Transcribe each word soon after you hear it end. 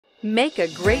Make a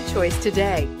great choice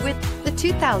today with the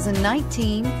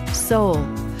 2019 Soul.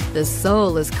 The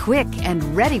Soul is quick and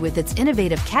ready with its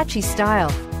innovative, catchy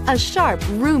style, a sharp,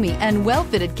 roomy, and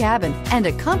well-fitted cabin, and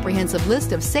a comprehensive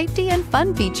list of safety and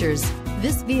fun features.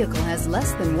 This vehicle has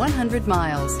less than 100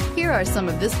 miles. Here are some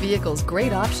of this vehicle's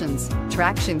great options: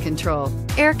 traction control,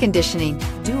 air conditioning,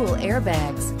 dual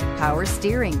airbags, power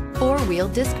steering, four-wheel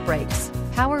disc brakes,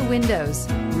 power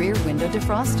windows, rear window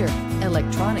defroster,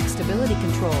 electronic stability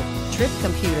control, trip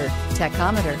computer,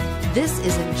 tachometer. This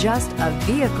isn't just a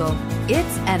vehicle,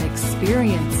 it's an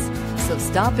experience. So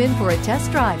stop in for a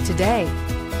test drive today.